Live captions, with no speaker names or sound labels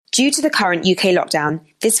Due to the current UK lockdown,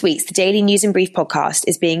 this week's The Daily News in Brief podcast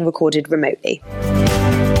is being recorded remotely.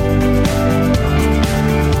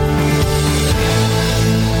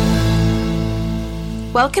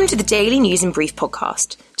 Welcome to the Daily News in Brief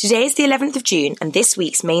podcast. Today is the 11th of June and this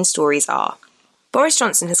week's main stories are: Boris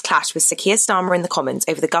Johnson has clashed with Sir Keir Starmer in the Commons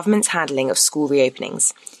over the government's handling of school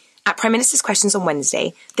reopenings. At Prime Minister's Questions on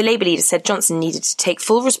Wednesday, the Labour leader said Johnson needed to take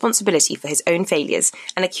full responsibility for his own failures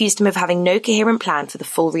and accused him of having no coherent plan for the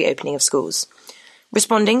full reopening of schools.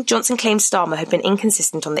 Responding, Johnson claimed Starmer had been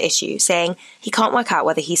inconsistent on the issue, saying he can't work out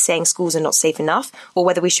whether he's saying schools are not safe enough or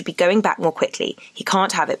whether we should be going back more quickly. He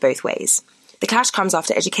can't have it both ways. The clash comes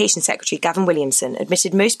after Education Secretary Gavin Williamson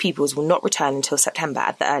admitted most pupils will not return until September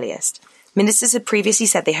at the earliest. Ministers had previously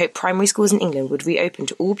said they hoped primary schools in England would reopen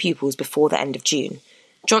to all pupils before the end of June.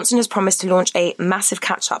 Johnson has promised to launch a massive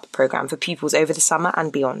catch-up programme for pupils over the summer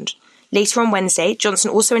and beyond. Later on Wednesday,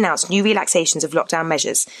 Johnson also announced new relaxations of lockdown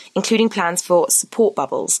measures, including plans for support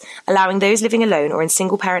bubbles, allowing those living alone or in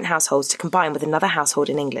single-parent households to combine with another household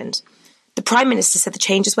in England. The Prime Minister said the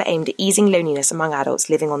changes were aimed at easing loneliness among adults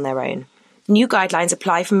living on their own. New guidelines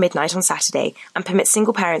apply from midnight on Saturday and permit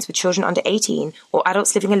single parents with children under 18 or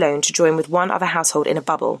adults living alone to join with one other household in a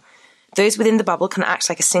bubble. Those within the bubble can act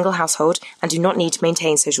like a single household and do not need to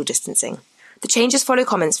maintain social distancing. The changes follow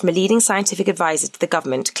comments from a leading scientific advisor to the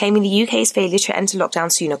government claiming the UK's failure to enter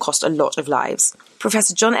lockdown sooner cost a lot of lives.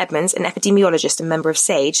 Professor John Edmonds, an epidemiologist and member of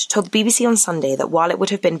SAGE, told the BBC on Sunday that while it would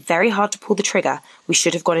have been very hard to pull the trigger, we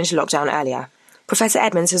should have gone into lockdown earlier. Professor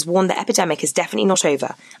Edmonds has warned the epidemic is definitely not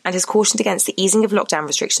over and has cautioned against the easing of lockdown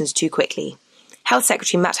restrictions too quickly. Health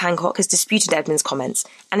Secretary Matt Hancock has disputed Edmonds' comments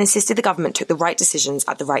and insisted the government took the right decisions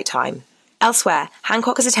at the right time. Elsewhere,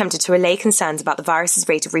 Hancock has attempted to allay concerns about the virus's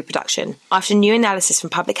rate of reproduction after new analysis from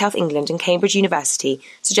Public Health England and Cambridge University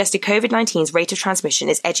suggested COVID-19's rate of transmission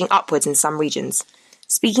is edging upwards in some regions.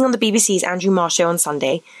 Speaking on the BBC's Andrew Marr show on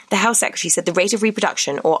Sunday, the Health Secretary said the rate of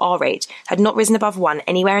reproduction, or R rate, had not risen above 1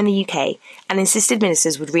 anywhere in the UK and insisted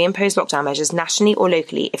ministers would reimpose lockdown measures nationally or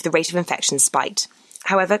locally if the rate of infection spiked.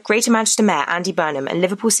 However, Greater Manchester Mayor Andy Burnham and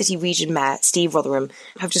Liverpool City Region Mayor Steve Rotherham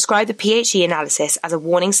have described the PHE analysis as a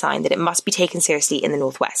warning sign that it must be taken seriously in the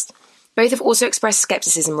North West. Both have also expressed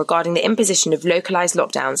scepticism regarding the imposition of localised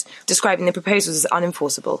lockdowns, describing the proposals as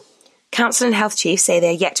unenforceable. Council and health chiefs say they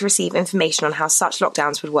are yet to receive information on how such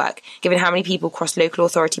lockdowns would work, given how many people cross local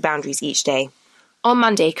authority boundaries each day. On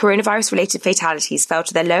Monday, coronavirus-related fatalities fell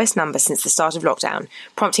to their lowest number since the start of lockdown,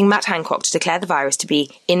 prompting Matt Hancock to declare the virus to be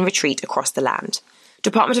in retreat across the land.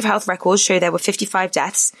 Department of Health records show there were 55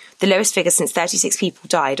 deaths, the lowest figure since 36 people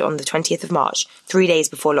died on the 20th of March, 3 days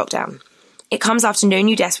before lockdown. It comes after no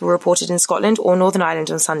new deaths were reported in Scotland or Northern Ireland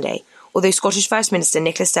on Sunday, although Scottish First Minister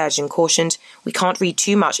Nicola Sturgeon cautioned, "We can't read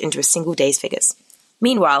too much into a single day's figures."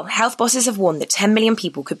 Meanwhile, health bosses have warned that 10 million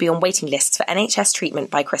people could be on waiting lists for NHS treatment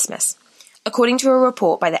by Christmas. According to a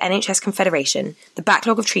report by the NHS Confederation, the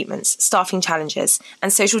backlog of treatments, staffing challenges,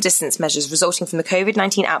 and social distance measures resulting from the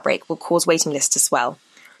COVID-19 outbreak will cause waiting lists to swell.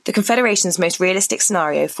 The Confederation's most realistic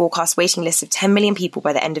scenario forecasts waiting lists of 10 million people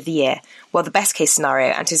by the end of the year, while the best-case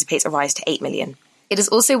scenario anticipates a rise to 8 million. It has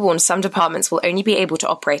also warned some departments will only be able to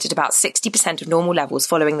operate at about 60% of normal levels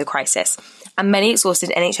following the crisis, and many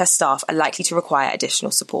exhausted NHS staff are likely to require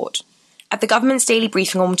additional support. At the government's daily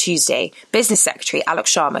briefing on Tuesday, Business Secretary Alok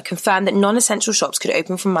Sharma confirmed that non-essential shops could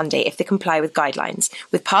open from Monday if they comply with guidelines,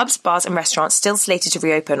 with pubs, bars and restaurants still slated to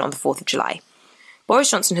reopen on the 4th of July.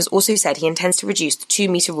 Boris Johnson has also said he intends to reduce the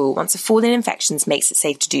 2-metre rule once a fall in infections makes it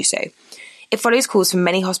safe to do so. It follows calls from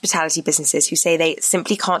many hospitality businesses who say they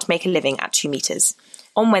simply can't make a living at 2 metres.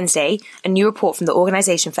 On Wednesday, a new report from the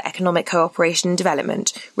Organisation for Economic Cooperation and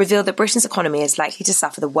Development revealed that Britain's economy is likely to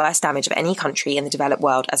suffer the worst damage of any country in the developed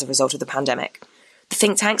world as a result of the pandemic. The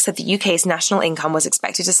think tank said the UK's national income was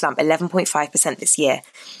expected to slump 11.5% this year,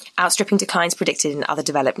 outstripping declines predicted in other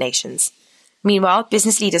developed nations. Meanwhile,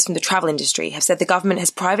 business leaders from the travel industry have said the government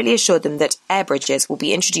has privately assured them that air bridges will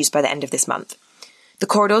be introduced by the end of this month. The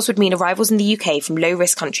corridors would mean arrivals in the UK from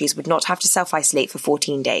low-risk countries would not have to self-isolate for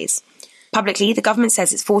 14 days. Publicly, the government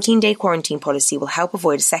says its 14-day quarantine policy will help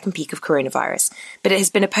avoid a second peak of coronavirus, but it has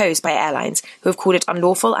been opposed by airlines who have called it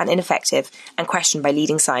unlawful and ineffective and questioned by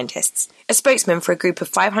leading scientists. A spokesman for a group of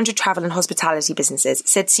 500 travel and hospitality businesses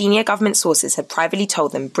said senior government sources had privately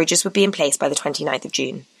told them bridges would be in place by the 29th of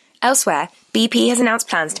June. Elsewhere, BP has announced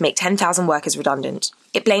plans to make 10,000 workers redundant.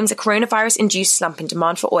 It blames a coronavirus-induced slump in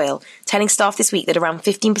demand for oil, telling staff this week that around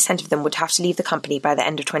 15% of them would have to leave the company by the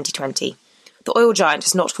end of 2020. The oil giant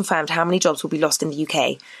has not confirmed how many jobs will be lost in the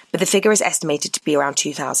UK, but the figure is estimated to be around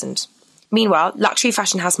 2,000. Meanwhile, luxury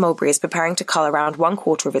fashion house Mulberry is preparing to cull around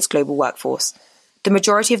 1/4 of its global workforce. The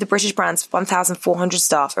majority of the British brand's 1,400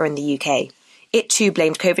 staff are in the UK. It too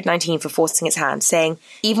blamed COVID-19 for forcing its hand, saying,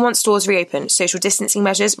 "Even once stores reopen, social distancing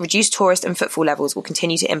measures, reduced tourist and footfall levels will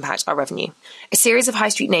continue to impact our revenue." A series of high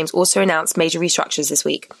street names also announced major restructures this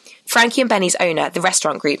week. Frankie and Benny's owner, the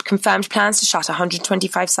restaurant group, confirmed plans to shut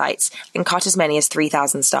 125 sites and cut as many as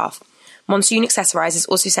 3,000 staff. Monsoon Accessorize is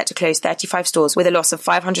also set to close 35 stores with a loss of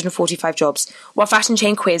 545 jobs, while fashion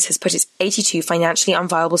chain Quiz has put its 82 financially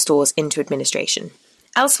unviable stores into administration.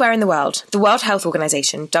 Elsewhere in the world, the World Health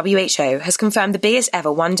Organization, WHO, has confirmed the biggest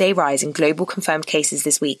ever one-day rise in global confirmed cases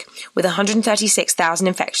this week, with 136,000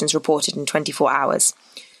 infections reported in 24 hours.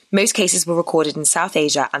 Most cases were recorded in South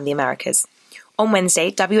Asia and the Americas. On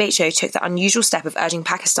Wednesday, WHO took the unusual step of urging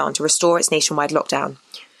Pakistan to restore its nationwide lockdown.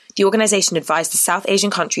 The organisation advised the South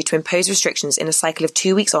Asian country to impose restrictions in a cycle of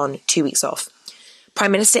 2 weeks on, 2 weeks off.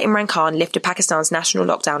 Prime Minister Imran Khan lifted Pakistan's national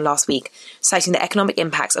lockdown last week, citing the economic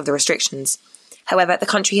impacts of the restrictions. However, the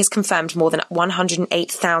country has confirmed more than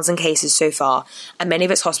 108,000 cases so far, and many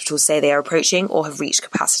of its hospitals say they are approaching or have reached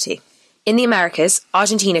capacity. In the Americas,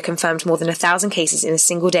 Argentina confirmed more than 1,000 cases in a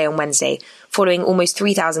single day on Wednesday, following almost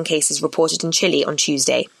 3,000 cases reported in Chile on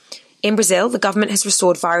Tuesday. In Brazil, the government has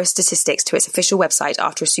restored virus statistics to its official website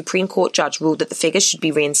after a Supreme Court judge ruled that the figures should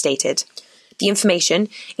be reinstated. The information,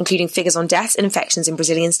 including figures on deaths and infections in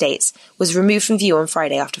Brazilian states, was removed from view on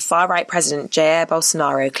Friday after far-right President Jair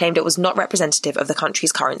Bolsonaro claimed it was not representative of the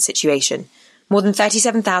country's current situation. More than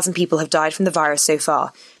 37,000 people have died from the virus so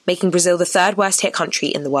far, making Brazil the third worst-hit country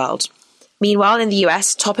in the world. Meanwhile, in the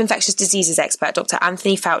US, top infectious diseases expert Dr.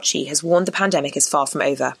 Anthony Fauci has warned the pandemic is far from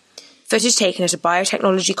over. Footage taken at a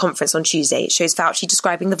biotechnology conference on Tuesday shows Fauci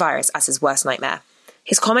describing the virus as his worst nightmare.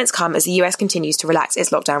 His comments come as the US continues to relax its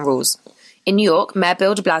lockdown rules. In New York, Mayor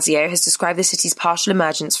Bill de Blasio has described the city's partial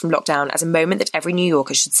emergence from lockdown as a moment that every New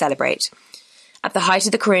Yorker should celebrate. At the height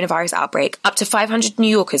of the coronavirus outbreak, up to 500 New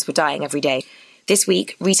Yorkers were dying every day. This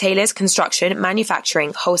week, retailers, construction,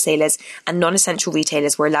 manufacturing, wholesalers, and non-essential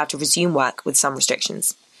retailers were allowed to resume work with some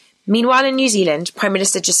restrictions. Meanwhile, in New Zealand, Prime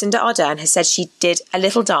Minister Jacinda Ardern has said she did a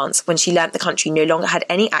little dance when she learnt the country no longer had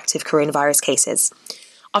any active coronavirus cases.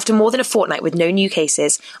 After more than a fortnight with no new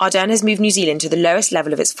cases, Ardern has moved New Zealand to the lowest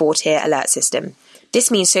level of its 4-tier alert system. This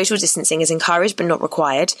means social distancing is encouraged but not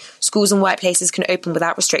required, schools and workplaces can open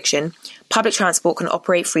without restriction, public transport can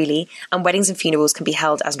operate freely, and weddings and funerals can be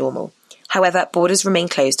held as normal. However, borders remain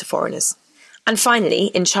closed to foreigners. And finally,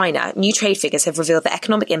 in China, new trade figures have revealed the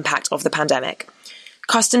economic impact of the pandemic.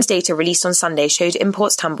 Customs data released on Sunday showed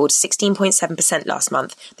imports tumbled 16.7% last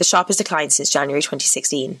month, the sharpest decline since January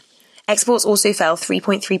 2016. Exports also fell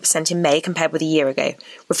 3.3% in May compared with a year ago,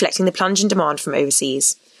 reflecting the plunge in demand from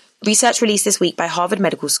overseas. Research released this week by Harvard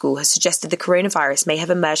Medical School has suggested the coronavirus may have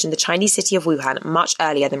emerged in the Chinese city of Wuhan much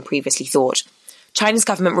earlier than previously thought. China's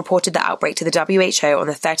government reported the outbreak to the WHO on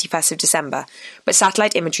the 31st of December, but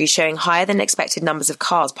satellite imagery showing higher than expected numbers of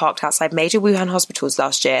cars parked outside major Wuhan hospitals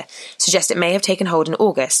last year suggest it may have taken hold in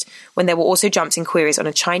August, when there were also jumps in queries on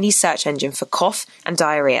a Chinese search engine for cough and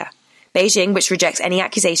diarrhea. Beijing, which rejects any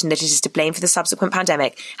accusation that it is to blame for the subsequent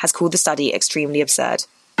pandemic, has called the study extremely absurd.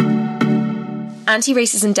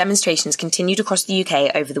 Anti-racism demonstrations continued across the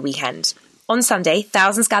UK over the weekend. On Sunday,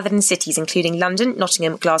 thousands gathered in cities including London,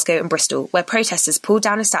 Nottingham, Glasgow and Bristol, where protesters pulled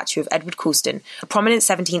down a statue of Edward Colston, a prominent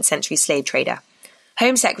 17th century slave trader.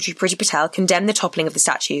 Home Secretary Priti Patel condemned the toppling of the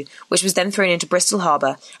statue, which was then thrown into Bristol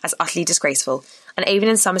Harbour, as utterly disgraceful, and Avon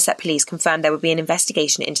and Somerset Police confirmed there would be an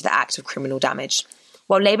investigation into the act of criminal damage.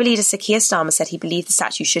 While Labour leader Sir Keir Starmer said he believed the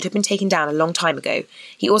statue should have been taken down a long time ago,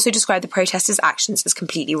 he also described the protesters' actions as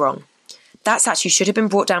completely wrong. That statue should have been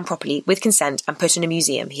brought down properly, with consent, and put in a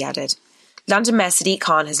museum, he added. London Mayor Sadiq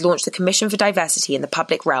Khan has launched the Commission for Diversity in the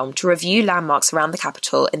Public Realm to review landmarks around the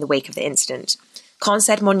capital in the wake of the incident. Khan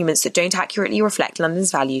said monuments that don't accurately reflect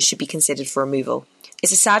London's values should be considered for removal.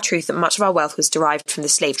 It's a sad truth that much of our wealth was derived from the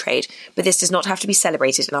slave trade, but this does not have to be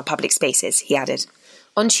celebrated in our public spaces, he added.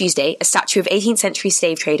 On Tuesday, a statue of 18th century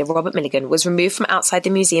slave trader Robert Milligan was removed from outside the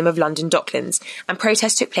Museum of London Docklands, and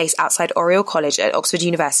protests took place outside Oriel College at Oxford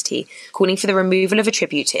University, calling for the removal of a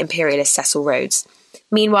tribute to imperialist Cecil Rhodes.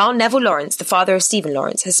 Meanwhile, Neville Lawrence, the father of Stephen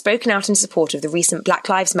Lawrence, has spoken out in support of the recent Black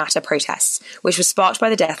Lives Matter protests, which were sparked by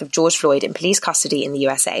the death of George Floyd in police custody in the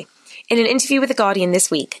USA. In an interview with The Guardian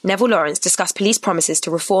this week, Neville Lawrence discussed police promises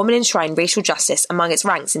to reform and enshrine racial justice among its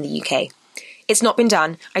ranks in the UK. It's not been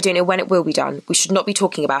done. I don't know when it will be done. We should not be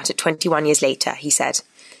talking about it 21 years later, he said.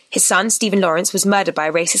 His son, Stephen Lawrence, was murdered by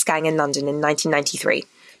a racist gang in London in 1993.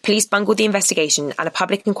 Police bungled the investigation, and a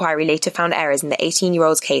public inquiry later found errors in the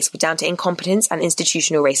 18-year-old's case were down to incompetence and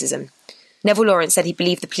institutional racism. Neville Lawrence said he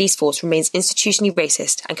believed the police force remains institutionally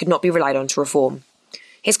racist and could not be relied on to reform.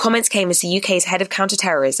 His comments came as the UK's head of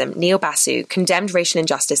counter-terrorism, Neil Basu, condemned racial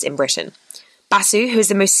injustice in Britain. Basu, who is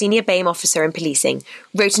the most senior BAME officer in policing,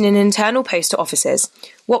 wrote in an internal post to officers,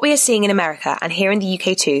 "What we are seeing in America, and here in the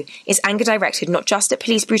UK too, is anger directed not just at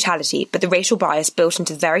police brutality, but the racial bias built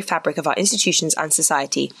into the very fabric of our institutions and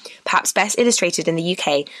society, perhaps best illustrated in the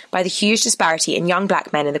UK by the huge disparity in young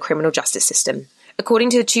black men in the criminal justice system."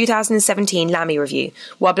 According to the 2017 Lammy Review,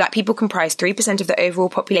 while black people comprise 3% of the overall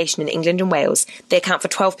population in England and Wales, they account for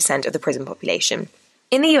 12% of the prison population.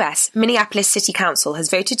 In the US, Minneapolis City Council has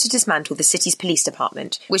voted to dismantle the city's police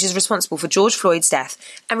department, which is responsible for George Floyd's death,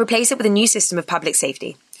 and replace it with a new system of public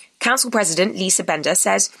safety. Council President Lisa Bender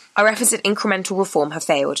says, "Our efforts at incremental reform have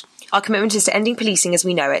failed. Our commitment is to ending policing as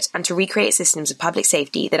we know it and to recreate systems of public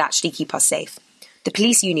safety that actually keep us safe." The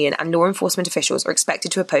police union and law enforcement officials are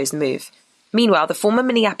expected to oppose the move. Meanwhile, the former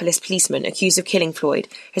Minneapolis policeman accused of killing Floyd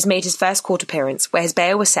has made his first court appearance, where his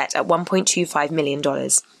bail was set at $1.25 million.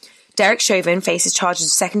 Derek Chauvin faces charges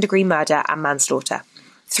of second-degree murder and manslaughter.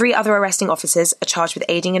 3 other arresting officers are charged with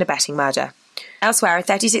aiding and abetting murder. Elsewhere, a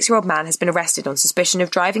 36-year-old man has been arrested on suspicion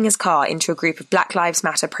of driving his car into a group of Black Lives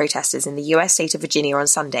Matter protesters in the US state of Virginia on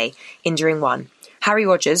Sunday, injuring one. Harry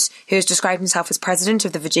Rogers, who has described himself as president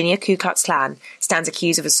of the Virginia Ku Klux Klan, stands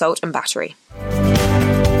accused of assault and battery.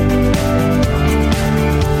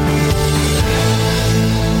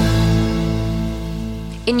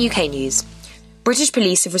 In UK news, British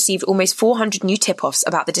police have received almost 400 new tip-offs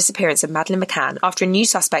about the disappearance of Madeleine McCann after a new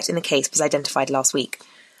suspect in the case was identified last week.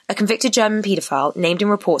 A convicted German paedophile, named in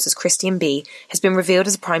reports as Christian B., has been revealed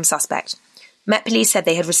as a prime suspect. Met Police said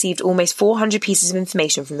they had received almost 400 pieces of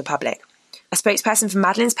information from the public. A spokesperson for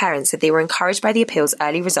Madeleine's parents said they were encouraged by the appeal's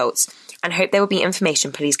early results and hoped there would be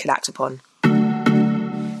information police could act upon.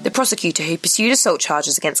 The prosecutor who pursued assault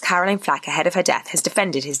charges against Caroline Flack ahead of her death has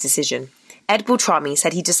defended his decision. Ed Beltrami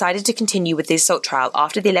said he decided to continue with the assault trial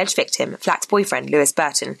after the alleged victim, Flack's boyfriend, Lewis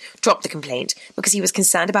Burton, dropped the complaint because he was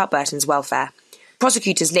concerned about Burton's welfare.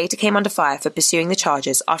 Prosecutors later came under fire for pursuing the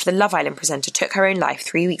charges after the Love Island presenter took her own life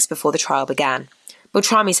 3 weeks before the trial began.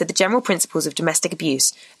 Beltrami said the general principles of domestic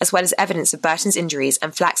abuse, as well as evidence of Burton's injuries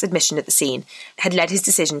and Flack's admission at the scene, had led his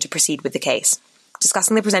decision to proceed with the case.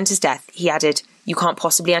 Discussing the presenter's death, he added, "You can't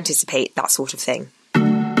possibly anticipate that sort of thing."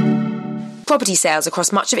 Property sales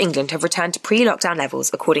across much of England have returned to pre-lockdown levels,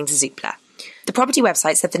 according to Zoopla. The property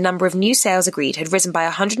website said the number of new sales agreed had risen by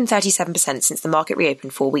 137% since the market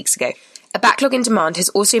reopened 4 weeks ago. A backlog in demand has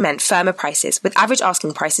also meant firmer prices, with average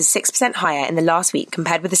asking prices 6% higher in the last week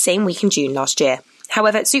compared with the same week in June last year.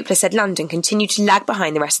 However, Zoopla said London continued to lag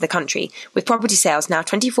behind the rest of the country, with property sales now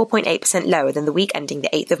 24.8% lower than the week ending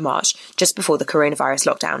the 8th of March, just before the coronavirus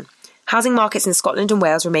lockdown. Housing markets in Scotland and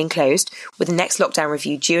Wales remain closed, with the next lockdown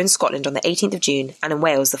review due in Scotland on the 18th of June and in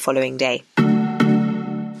Wales the following day.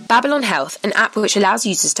 Babylon Health, an app which allows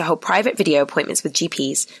users to hold private video appointments with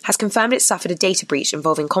GPs, has confirmed it suffered a data breach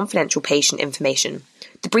involving confidential patient information.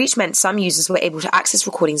 The breach meant some users were able to access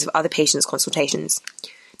recordings of other patients' consultations.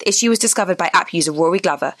 The issue was discovered by app user Rory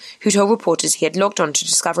Glover, who told reporters he had logged on to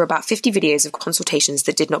discover about 50 videos of consultations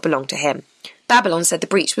that did not belong to him. Babylon said the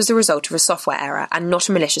breach was the result of a software error and not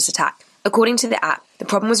a malicious attack. According to the app, the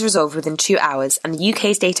problem was resolved within 2 hours and the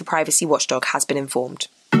UK's data privacy watchdog has been informed.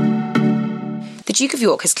 The Duke of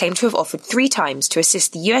York has claimed to have offered 3 times to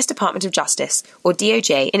assist the US Department of Justice, or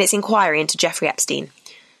DOJ, in its inquiry into Jeffrey Epstein.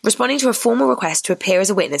 Responding to a formal request to appear as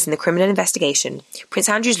a witness in the criminal investigation, Prince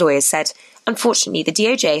Andrew's lawyers said, "Unfortunately, the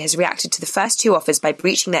DOJ has reacted to the first 2 offers by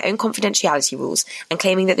breaching their own confidentiality rules and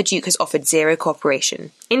claiming that the Duke has offered zero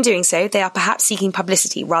cooperation. In doing so, they are perhaps seeking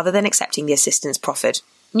publicity rather than accepting the assistance proffered."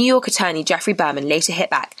 New York attorney Jeffrey Berman later hit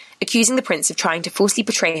back, accusing the prince of trying to falsely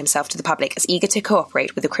portray himself to the public as eager to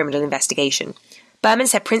cooperate with the criminal investigation. Berman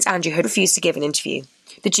said Prince Andrew had refused to give an interview.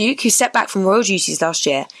 The Duke, who stepped back from royal duties last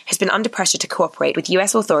year, has been under pressure to cooperate with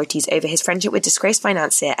US authorities over his friendship with disgraced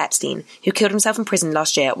financier Epstein, who killed himself in prison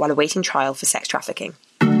last year while awaiting trial for sex trafficking.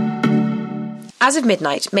 As of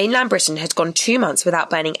midnight, mainland Britain had gone 2 months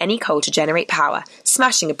without burning any coal to generate power,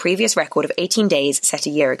 smashing a previous record of 18 days set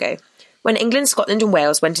a year ago. When England, Scotland and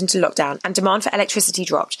Wales went into lockdown and demand for electricity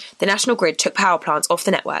dropped, the National Grid took power plants off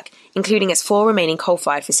the network, including its 4 remaining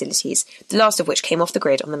coal-fired facilities, the last of which came off the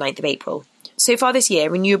grid on the 9th of April. So far this year,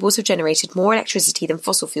 renewables have generated more electricity than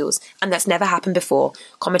fossil fuels, and that's never happened before,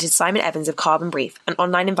 commented Simon Evans of Carbon Brief, an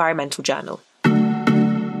online environmental journal.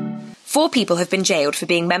 4 people have been jailed for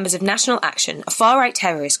being members of National Action, a far-right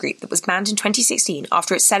terrorist group that was banned in 2016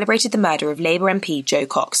 after it celebrated the murder of Labour MP Joe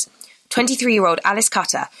Cox. 23-year-old Alice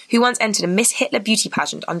Cutter, who once entered a Miss Hitler beauty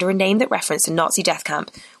pageant under a name that referenced a Nazi death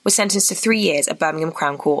camp, was sentenced to 3 years at Birmingham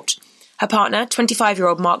Crown Court. Her partner,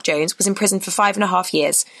 25-year-old Mark Jones, was in prison for 5.5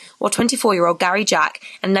 years, while 24-year-old Gary Jack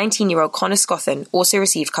and 19-year-old Connor Scothan also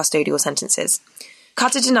received custodial sentences.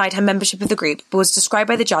 Cutter denied her membership of the group, but was described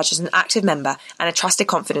by the judge as an active member and a trusted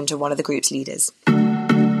confidant of one of the group's leaders.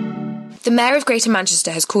 The Mayor of Greater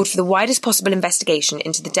Manchester has called for the widest possible investigation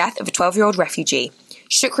into the death of a 12-year-old refugee.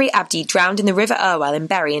 Shukri Abdi drowned in the River Irwell in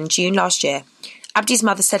Bury in June last year. Abdi's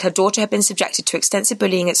mother said her daughter had been subjected to extensive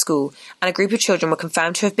bullying at school, and a group of children were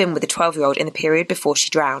confirmed to have been with the 12-year-old in the period before she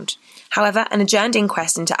drowned. However, an adjourned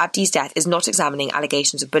inquest into Abdi's death is not examining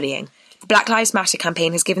allegations of bullying. The Black Lives Matter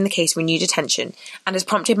campaign has given the case renewed attention and has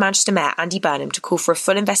prompted Manchester Mayor Andy Burnham to call for a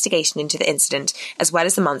full investigation into the incident, as well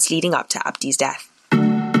as the months leading up to Abdi's death.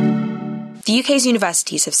 The UK's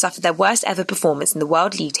universities have suffered their worst ever performance in the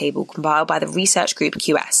World League Table compiled by the research group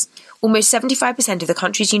QS. Almost 75% of the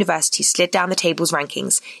country's universities slid down the table's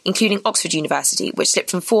rankings, including Oxford University, which slipped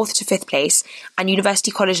from 4th to 5th place, and University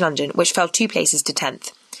College London, which fell 2 places to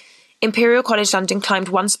 10th. Imperial College London climbed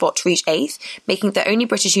 1 spot to reach 8th, making it the only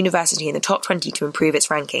British university in the top 20 to improve its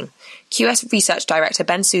ranking. QS Research Director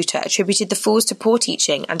Ben Souter attributed the falls to poor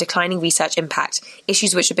teaching and declining research impact,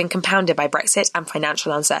 issues which have been compounded by Brexit and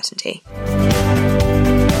financial uncertainty.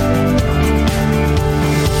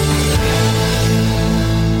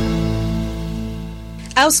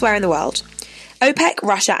 Elsewhere in the world, OPEC,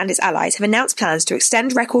 Russia and its allies have announced plans to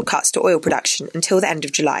extend record cuts to oil production until the end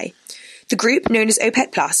of July. The group, known as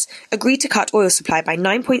OPEC+, agreed to cut oil supply by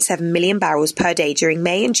 9.7 million barrels per day during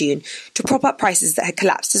May and June to prop up prices that had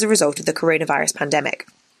collapsed as a result of the coronavirus pandemic.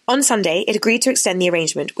 On Sunday, it agreed to extend the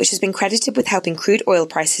arrangement, which has been credited with helping crude oil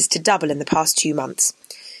prices to double in the past 2 months.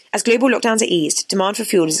 As global lockdowns are eased, demand for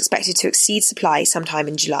fuel is expected to exceed supply sometime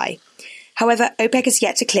in July. However, OPEC has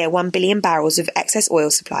yet to clear 1 billion barrels of excess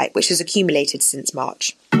oil supply, which has accumulated since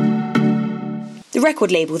March. The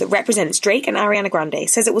record label that represents Drake and Ariana Grande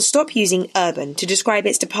says it will stop using urban to describe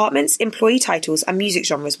its departments, employee titles and music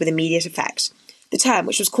genres with immediate effect. The term,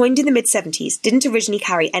 which was coined in the mid-70s, didn't originally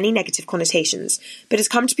carry any negative connotations, but has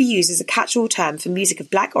come to be used as a catch-all term for music of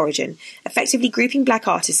black origin, effectively grouping black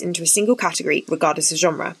artists into a single category regardless of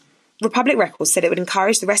genre. Republic Records said it would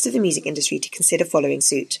encourage the rest of the music industry to consider following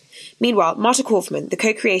suit. Meanwhile, Marta Kauffman, the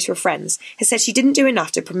co-creator of Friends, has said she didn't do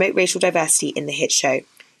enough to promote racial diversity in the hit show.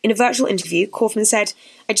 In a virtual interview, Kauffman said,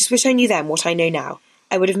 "I just wish I knew then what I know now.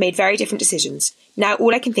 I would have made very different decisions. Now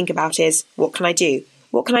all I can think about is, what can I do?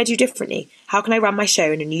 What can I do differently? How can I run my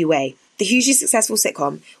show in a new way?" The hugely successful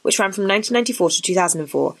sitcom, which ran from 1994 to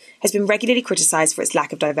 2004, has been regularly criticised for its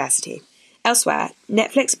lack of diversity. Elsewhere,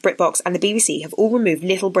 Netflix, BritBox and the BBC have all removed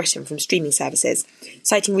Little Britain from streaming services,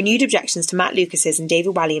 citing renewed objections to Matt Lucas's and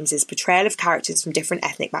David Walliams' portrayal of characters from different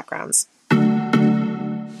ethnic backgrounds.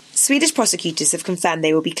 Swedish prosecutors have confirmed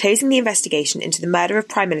they will be closing the investigation into the murder of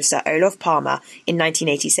Prime Minister Olof Palme in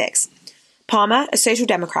 1986. Palme, a social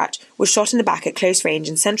democrat, was shot in the back at close range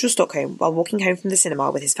in central Stockholm while walking home from the cinema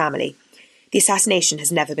with his family. The assassination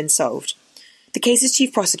has never been solved. The case's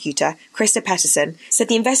chief prosecutor, Krista Pettersson, said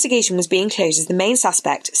the investigation was being closed as the main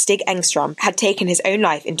suspect, Stig Engström, had taken his own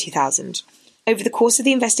life in 2000. Over the course of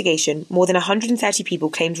the investigation, more than 130 people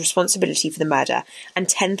claimed responsibility for the murder, and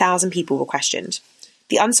 10,000 people were questioned.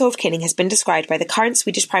 The unsolved killing has been described by the current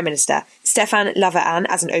Swedish Prime Minister, Stefan Löfven,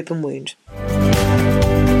 as an open wound.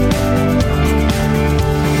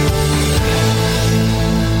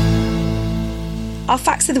 Our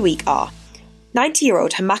facts of the week are: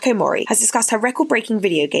 90-year-old Hamako Mori has discussed her record-breaking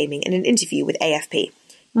video gaming in an interview with AFP.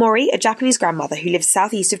 Mori, a Japanese grandmother who lives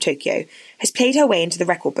southeast of Tokyo, has played her way into the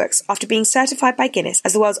record books after being certified by Guinness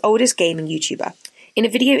as the world's oldest gaming YouTuber. In a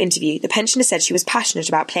video interview, the pensioner said she was passionate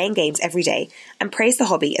about playing games every day and praised the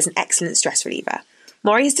hobby as an excellent stress reliever.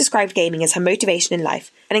 Mori has described gaming as her motivation in life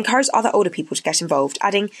and encouraged other older people to get involved,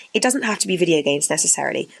 adding, "It doesn't have to be video games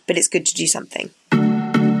necessarily, but it's good to do something."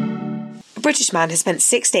 A British man has spent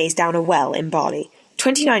 6 days down a well in Bali.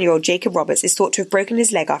 29-year-old Jacob Roberts is thought to have broken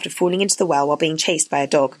his leg after falling into the well while being chased by a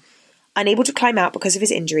dog. Unable to climb out because of his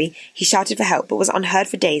injury, he shouted for help but was unheard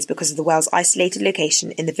for days because of the well's isolated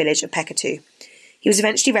location in the village of Pekatu. He was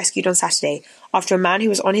eventually rescued on Saturday after a man who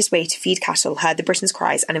was on his way to feed cattle heard the Britain's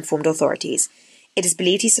cries and informed authorities. It is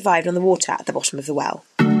believed he survived on the water at the bottom of the well.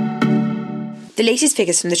 The latest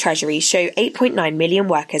figures from the Treasury show 8.9 million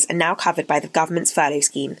workers are now covered by the government's furlough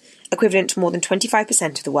scheme, equivalent to more than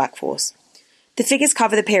 25% of the workforce. The figures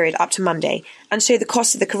cover the period up to Monday and show the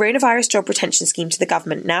cost of the coronavirus job retention scheme to the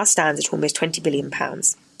government now stands at almost £20 billion.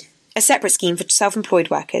 A separate scheme for self-employed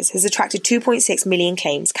workers has attracted 2.6 million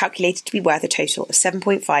claims, calculated to be worth a total of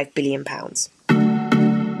 £7.5 billion.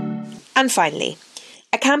 And finally,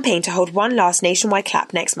 a campaign to hold one last nationwide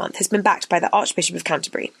clap next month has been backed by the Archbishop of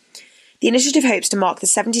Canterbury. The initiative hopes to mark the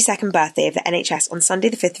 72nd birthday of the NHS on Sunday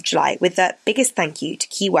the 5th of July with the biggest thank you to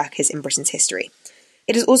key workers in Britain's history.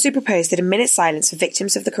 It has also proposed that a minute's silence for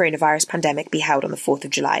victims of the coronavirus pandemic be held on the 4th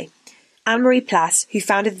of July. Anne-Marie Place, who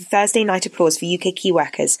founded the Thursday Night Applause for UK Key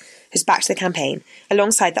Workers, has backed the campaign,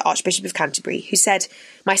 alongside the Archbishop of Canterbury, who said,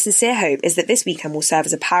 "My sincere hope is that this weekend will serve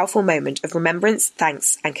as a powerful moment of remembrance,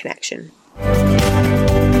 thanks and connection."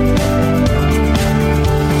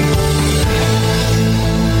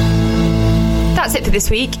 That's it for this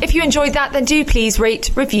week. If you enjoyed that, then do please rate,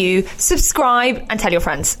 review, subscribe and tell your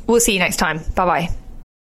friends. We'll see you next time. Bye-bye.